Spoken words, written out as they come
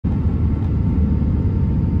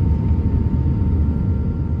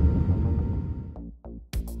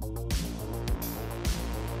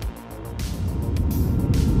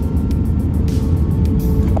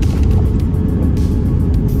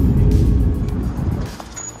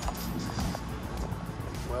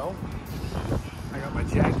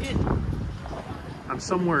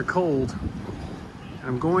somewhere cold.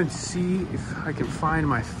 I'm going to see if I can find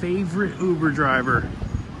my favorite Uber driver.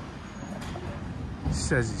 It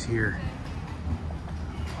says he's here.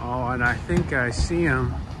 Oh, and I think I see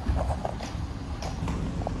him. Oh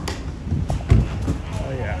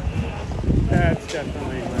yeah, that's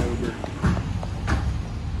definitely my Uber.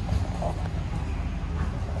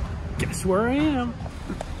 Guess where I am?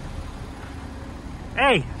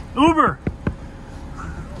 Hey, Uber!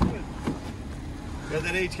 Got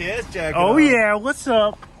that HKS jacket Oh on. yeah, what's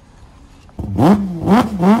up?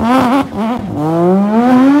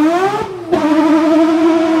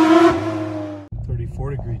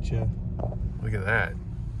 34-degree chill. Look at that.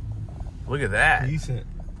 Look at that. Decent.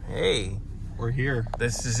 Hey, We're here.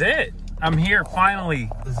 this is it. I'm here finally.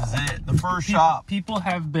 This is it. The first shop. People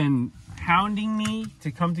have been hounding me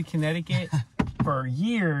to come to Connecticut for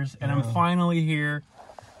years, and I'm finally here.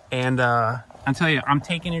 And I'll tell you, I'm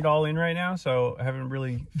taking it all in right now, so I haven't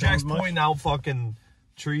really. Jack's much. pointing out fucking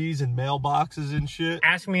trees and mailboxes and shit.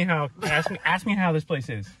 Ask me how this place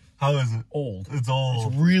is. How is it? Old. It's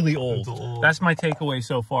old. It's really old. It's old. That's my takeaway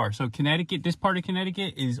so far. So Connecticut, this part of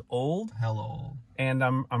Connecticut is old. Hella old. And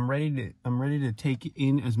I'm ready to take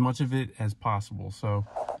in as much of it as possible. So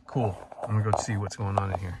cool. I'm gonna go see what's going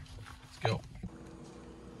on in here. Let's go.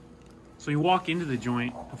 So you walk into the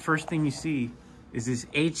joint, the first thing you see is this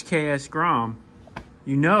HKS Grom.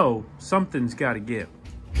 You know something's got to give.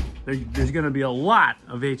 There's going to be a lot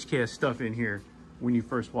of HKS stuff in here when you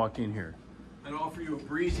first walk in here. I'd offer you a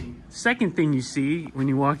breezy. Second thing you see when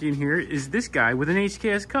you walk in here is this guy with an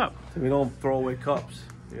HKS cup. We don't throw away cups.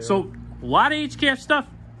 Yeah. So a lot of HKS stuff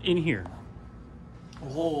in here. A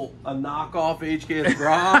knockoff HKS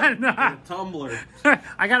Grom and a tumbler.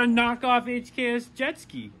 I got a knockoff HKS jet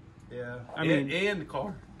ski. Yeah. I mean, and the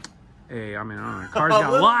car. Hey, I mean, I don't know. Car's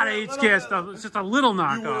got a lot of HKS stuff. It's just a little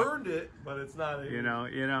knockoff. You earned it, but it's not. You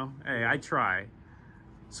know. Hey, I try.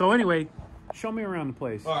 So anyway, show me around the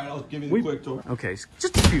place. All right, I'll give you the quick tour. Okay,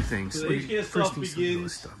 just a few things. So the HKS stuff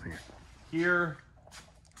begins here. Here,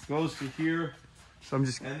 goes to here, So I'm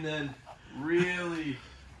just and then really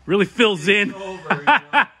fills in. over you know,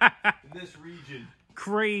 in this region.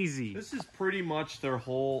 Crazy. This is pretty much their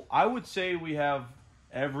whole. I would say we have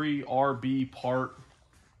every RB part.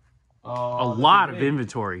 A lot of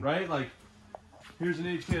inventory. Right? Like, here's an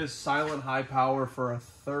HKS silent high power for a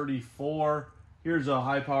 34. Here's a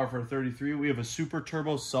high power for a 33. We have a super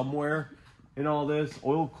turbo somewhere in all this.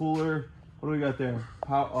 Oil cooler. What do we got there?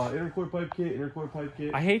 Intercore pipe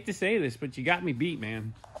kit, I hate to say this, but you got me beat,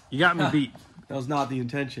 man. You got me beat. That was not the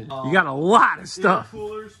intention. You got a lot of stuff.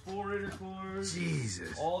 Intercoolers, 4 intercoolers.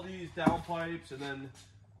 Jesus. All these downpipes, and then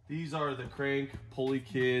these are the crank pulley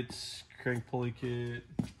kits. Crank pulley kit.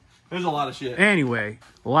 There's a lot of shit. Anyway,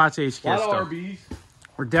 lots of HKS A lot stuff. of RBs.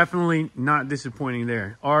 We're definitely not disappointing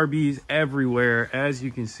there. RBs everywhere, as you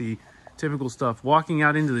can see. Typical stuff. Walking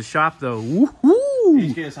out into the shop, though.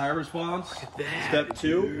 Woohoo! HKS high response. Step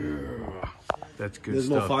 2. Yeah. That's good There's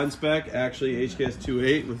stuff. no fine spec. Actually, HKS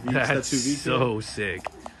 2.8 with That's Step 2 V. so sick.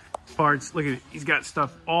 Parts. Look at it. He's got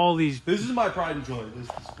stuff. All these. This is my pride and joy. This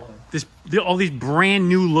display. All these brand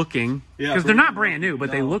new looking. Yeah, Because they're not brand new, but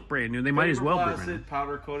they look brand new. They might as well be brand new.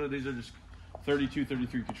 Powder coated. These are just 32,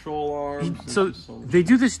 33 control arms. So they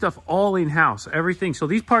do this stuff all in house. Everything. So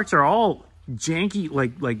these parts are all janky,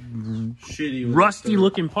 like shitty, rusty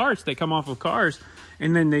looking parts that come off of cars,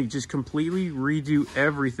 and then they just completely redo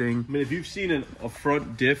everything. I mean, if you've seen a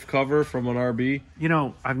front diff cover from an RB, you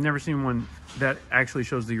know, I've never seen one that actually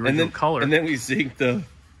shows the original color. And then we zinc the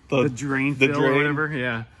drain fill or whatever.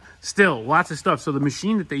 Yeah. Still, lots of stuff. So the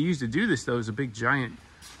machine that they use to do this, though, is a big giant.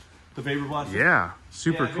 The vapor blaster. Yeah,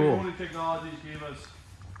 super cool. Technologies gave us.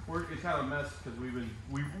 It's kind of a mess because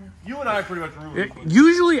you and I pretty much ruined it.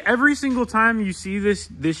 Usually, every single time you see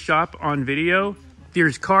this shop on video,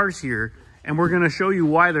 there's cars here, and we're gonna show you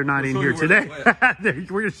why they're not in here today.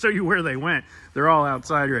 We're gonna show you where they went. They're all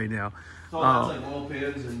outside right now. So that's like oil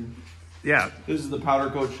pans and. Yeah. This is the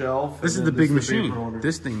powder coat shelf. This is the big machine.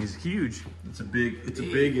 This thing is huge. It's a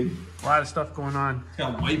big and a lot of stuff going on. It's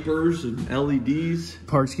got wipers and LEDs.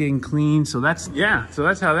 Parts getting clean. So that's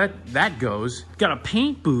how that goes. Got a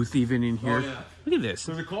paint booth even in here. Oh, yeah. Look at this.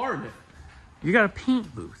 There's a car in it. You got a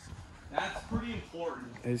paint booth. That's pretty important.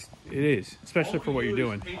 It is, especially for what you're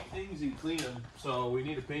doing. Paint things and clean them, so we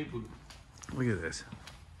need a paint booth. Look at this,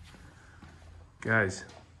 guys.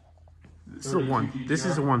 This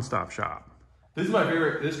is a one-stop shop. This is my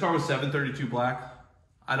favorite. This car was 732 black.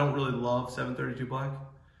 I don't really love 732 black,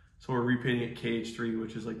 so we're repainting it KH3,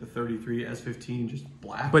 which is like the 33 S15, just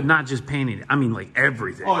black. But not just painting it. I mean, like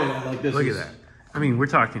everything. Oh yeah, like this. Look at that. I mean, we're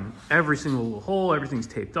talking every single little hole. Everything's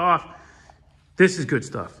taped off. This is good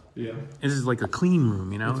stuff. Yeah. This is like a clean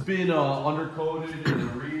room, you know? It's been undercoated in the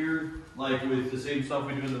rear, like with the same stuff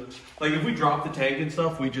we do in the... Like if we drop the tank and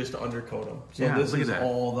stuff, we just undercoat them. So Yeah, this look is at that.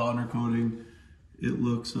 all the undercoating. It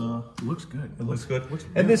looks good. It looks good.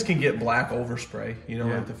 And this can get black overspray, you know,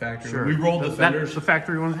 Yeah, like the factory. sure. We rolled the fenders. The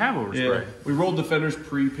factory ones have overspray. Yeah. We rolled the fenders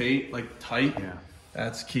pre-paint, like tight. Yeah.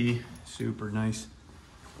 That's key. Super nice.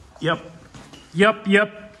 Yep.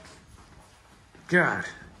 God,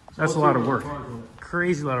 that's a lot of work.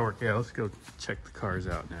 Crazy lot of work. Yeah, let's go check the cars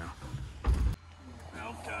out now.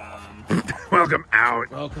 Welcome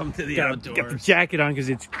out. Welcome to the outdoors. Got the jacket on because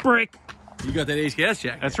it's brick. You got that HKS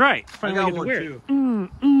jacket. That's right. I got one too.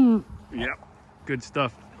 Yep. Good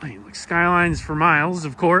stuff. Hey, look, Skylines for miles,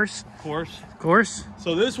 of course. Of course.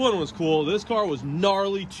 So this one was cool. This car was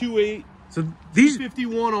gnarly, 2.8. So these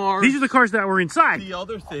 51R. These are the cars that were inside. The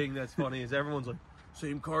other thing that's funny is everyone's like,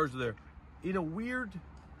 same cars are there. In a weird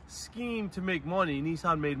scheme to make money,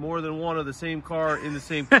 Nissan made more than one of the same car in the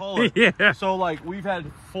same color. Yeah. So like we've had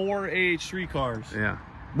 4 AH3 cars. Yeah.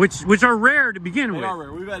 Which are rare to begin with. They are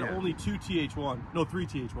rare. We've had only 2 TH1. No, 3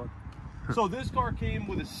 TH1. So this car came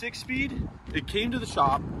with a 6-speed. It came to the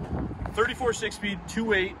shop. 34 6-speed,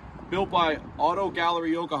 2.8, built by Auto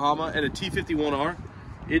Gallery Yokohama, and a T51R.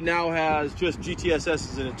 It now has just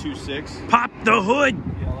GTSSs in a 2.6. Pop the hood.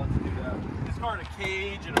 Yeah, let's do that. This car in a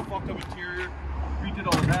cage and a fucked up interior. We did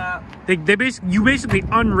all of that. You basically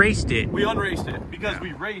unraced it. We unraced it because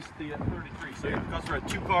we raced the 33. So the customer had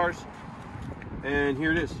 2 cars, and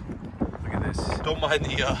here it is. Look at this. Don't mind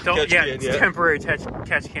the catch it's a temporary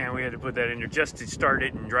catch can. We had to put that in there just to start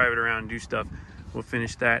it and drive it around and do stuff. We'll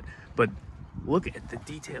finish that. But look at the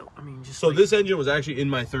detail. I mean, just so like, this engine was actually in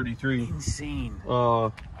my 33. Insane.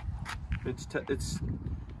 It's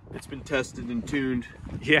been tested and tuned.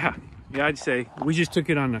 Yeah, I'd say we just took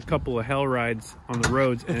it on a couple of hell rides on the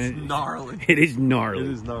roads, and it's gnarly. It is gnarly.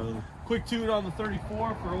 It is gnarly. Quick tune on the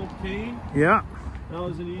 34 for old Kane. Yeah. That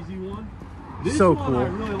was an easy one. This so one cool. I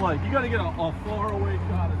really like. You got to get a far away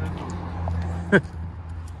shot of this one.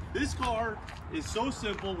 This car is so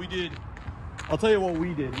simple. I'll tell you what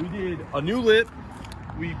we did. We did a new lip.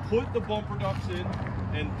 We put the bumper ducts in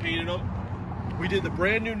and painted them. We did the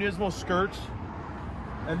brand new Nismo skirts.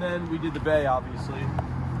 And then we did the bay, obviously.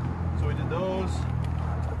 So we did those.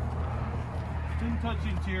 Didn't touch the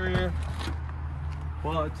interior.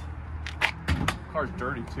 But car's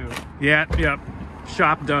dirty too. Yeah.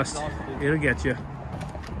 Shop dust. It'll get you.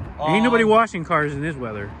 Ain't nobody washing cars in this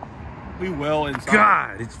weather. We will inside.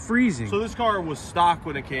 God, it's freezing. So this car was stock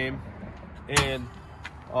when it came, and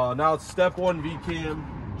now it's Step 1 VCAM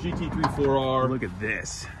GT34R. Look at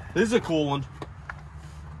this. This is a cool one.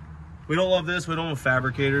 We don't love this. We don't have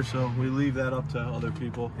fabricators, so we leave that up to other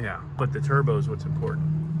people. Yeah, but the turbo is what's important.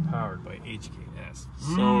 Powered by HKS.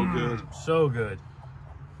 So good. So good.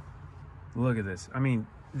 Look at this. I mean,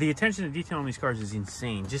 the attention to detail on these cars is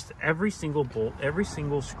insane. Just every single bolt, every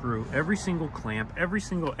single screw, every single clamp,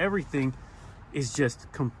 everything is just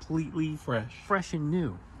completely fresh and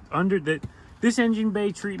new. This engine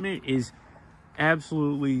bay treatment is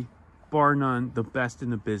absolutely, bar none, the best in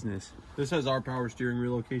the business. This has our power steering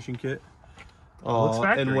relocation kit.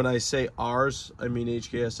 And when I say ours, I mean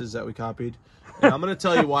HKS's that we copied. And I'm going to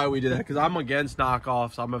tell you why we did that, because I'm against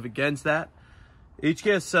knockoffs. I'm against that.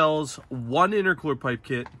 HKS sells one intercooler pipe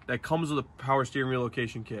kit that comes with a power steering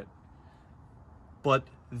relocation kit. But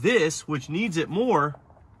this, which needs it more,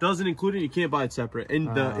 doesn't include it. You can't buy it separate. And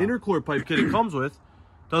the intercooler pipe kit it comes with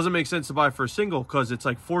doesn't make sense to buy for a single, because it's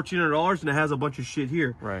like $1,400 and it has a bunch of shit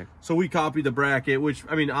here. Right. So we copied the bracket, which,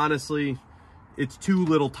 I mean, honestly, it's 2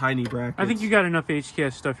 little tiny brackets. I think you got enough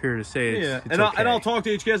HKS stuff here to say it's and okay. I'll talk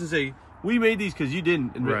to HKS and say, we made these because you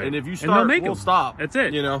didn't. And, right. and if you start, we'll stop. That's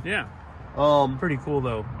it. You know? Yeah. Pretty cool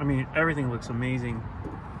though. I mean, everything looks amazing.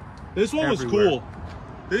 This one was cool.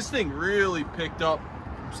 This thing really picked up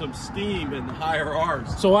some steam in the higher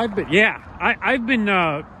R's. So I've been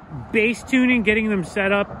base tuning, getting them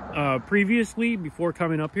set up previously before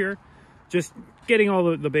coming up here, just getting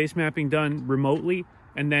all the base mapping done remotely,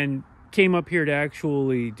 and then came up here to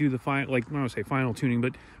actually do the final tuning,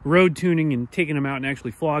 but road tuning and taking them out and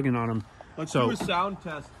actually flogging on them. Let's do a sound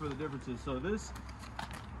test for the differences. So this,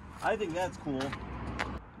 I think that's cool. That's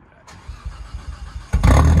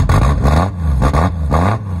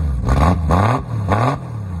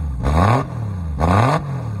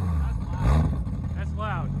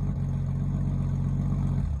loud.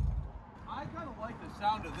 I kind of like the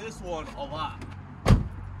sound of this one a lot.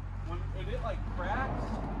 When it like cracks,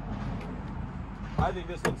 I think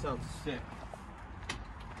this one sounds sick.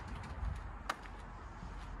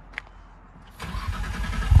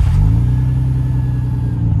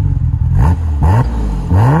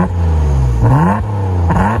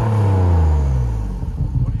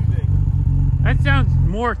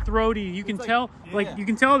 throaty. You can tell, yeah. like you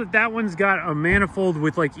can tell that that one's got a manifold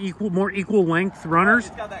with like more equal length runners.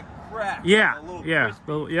 It's got that crack. Yeah, a little yeah, crispy.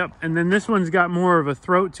 well, yep. And then this one's got more of a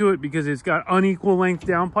throat to it because it's got unequal length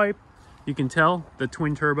downpipe. You can tell the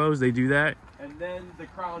twin turbos, they do that. And then the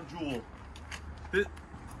crown jewel.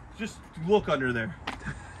 Just look under there.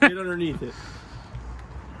 Get underneath it.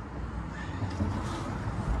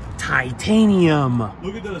 Titanium.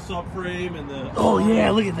 Look at the subframe and the... Oh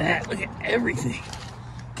yeah, look at that. Look at everything.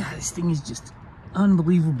 God, this thing is just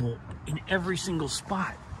unbelievable in every single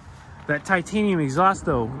spot. That titanium exhaust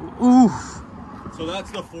though, oof. So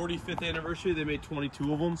that's the 45th anniversary. They made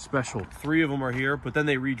 22 of them. Special. 3 of them are here, but then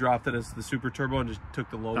they redropped it as the Super Turbo and just took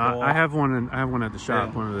the logo off. I have one. I have one at the shop.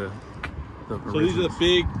 Yeah. One of the so these are the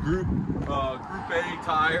big Group A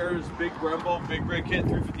tires, big Brembo, big brake kit,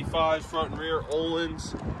 355s, front and rear,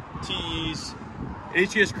 Ohlins, TEs,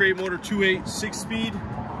 HKS crate motor, 2.8, 6-speed,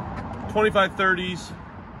 2530s.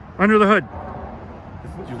 under the hood.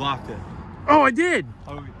 You locked it. Oh, I did.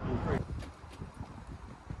 Oh, great.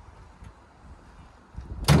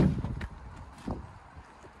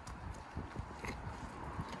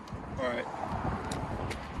 All right.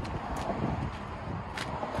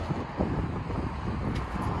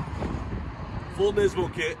 Full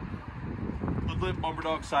Nismo kit. Hood lip, bumper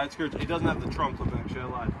dog, side skirts. It doesn't have the trunk lip, actually. I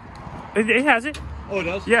lied. It has it. Oh, it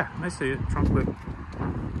does? Yeah, I see it. Trunk lip.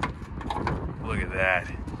 Look at that.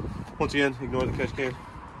 Once again, ignore the catch can.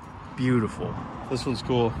 Beautiful. This one's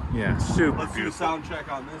cool. Yeah, super Let's do a beautiful. sound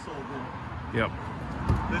check on this old one. Yep.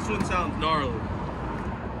 This one sounds gnarly.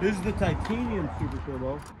 This is the titanium Super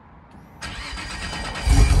Turbo.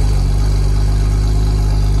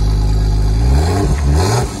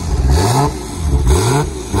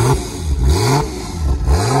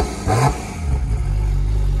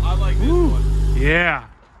 I like this one. Yeah,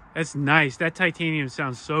 that's nice. That titanium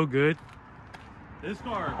sounds so good. This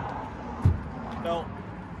car felt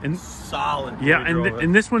And solid. yeah, when we drove it.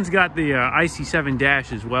 and this one's got the IC7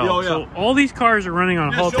 dash as well. Oh, yeah. So all these cars are running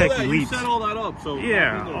on Yeah, show Haltech that. You Elites. set all that up. So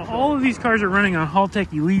Yeah, all of these cars are running on Haltech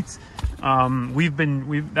Elites.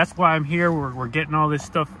 That's why I'm here. We're getting all this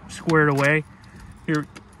stuff squared away. Here,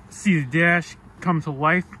 see the dash come to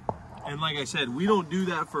life. And like I said, we don't do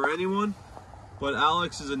that for anyone, but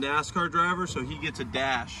Alex is a NASCAR driver, so he gets a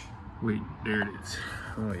dash. Wait, there it is.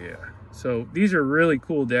 Oh yeah. So these are really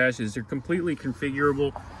cool dashes. They're completely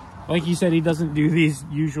configurable. Like you said, he doesn't do these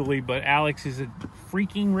usually, but Alex is a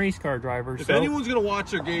freaking race car driver. If so anyone's gonna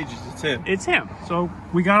watch their gauges, it's him. it's him. So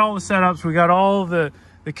we got all the setups. We got all the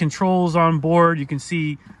controls on board. You can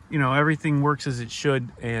see, you know, everything works as it should.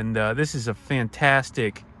 And this is a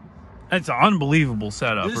fantastic, it's an unbelievable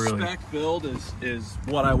setup, This really. spec build is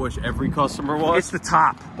what I wish every customer was. It's the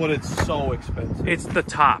top. But it's so expensive. It's the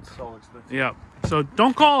top. so expensive. Yep. So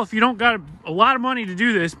don't call if you don't got a lot of money to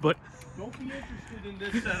do this, but Don't be interested in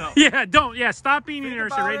this setup. yeah, don't. Yeah, stop being Think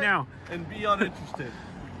interested about right it now. And be uninterested.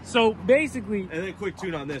 So basically, And then quick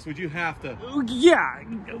tune on this. Would you have to? yeah,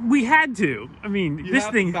 we had to. I mean, You this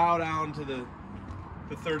have thing. to bow down to the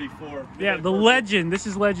 34. Yeah, the legend. This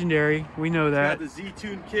is legendary. We know Got that. the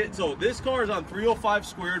Z-Tune kit. So this car is on 305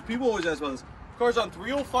 squared. People always ask about this. Car's on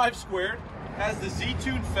 305 squared. Has the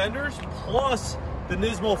Z-Tune fenders plus the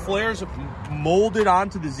Nismo flares molded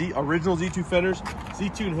onto the original Z-Tune fenders.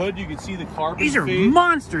 Z-Tune hood. You can see the carbon. These are fade.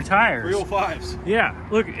 monster tires. 305s. Yeah,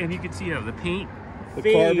 look, and you can see the paint. The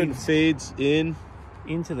fades carbon fades in.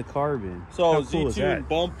 into the carbon. So How cool is Z-Tune that?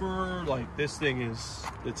 bumper, like this thing is,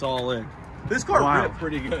 it's all in. This car Wow. ripped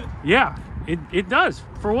pretty good. Yeah, it does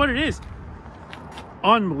for what it is.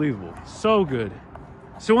 Unbelievable, so good.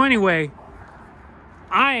 So anyway,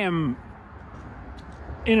 I am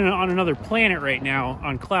on another planet right now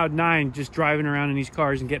on cloud 9, just driving around in these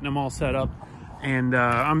cars and getting them all set up, and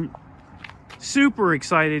I'm super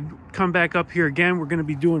excited. Come back up here again. We're going to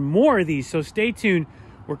be doing more of these, so stay tuned.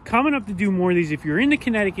 We're coming up to do more of these. If you're in the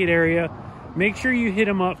Connecticut area, make sure you hit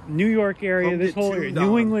them up. New York area, Come this get whole area, tuned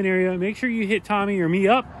New on. England area. Make sure you hit Tommy or me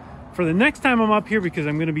up for the next time I'm up here, because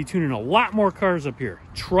I'm going to be tuning a lot more cars up here.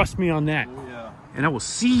 Trust me on that. Oh yeah. And I will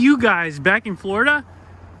see you guys back in Florida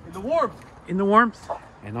In the warmth. in the warmth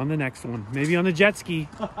and on the next one. Maybe on the jet ski.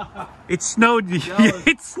 It snowed. Jealous.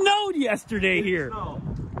 It snowed yesterday here. No.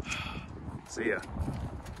 See ya.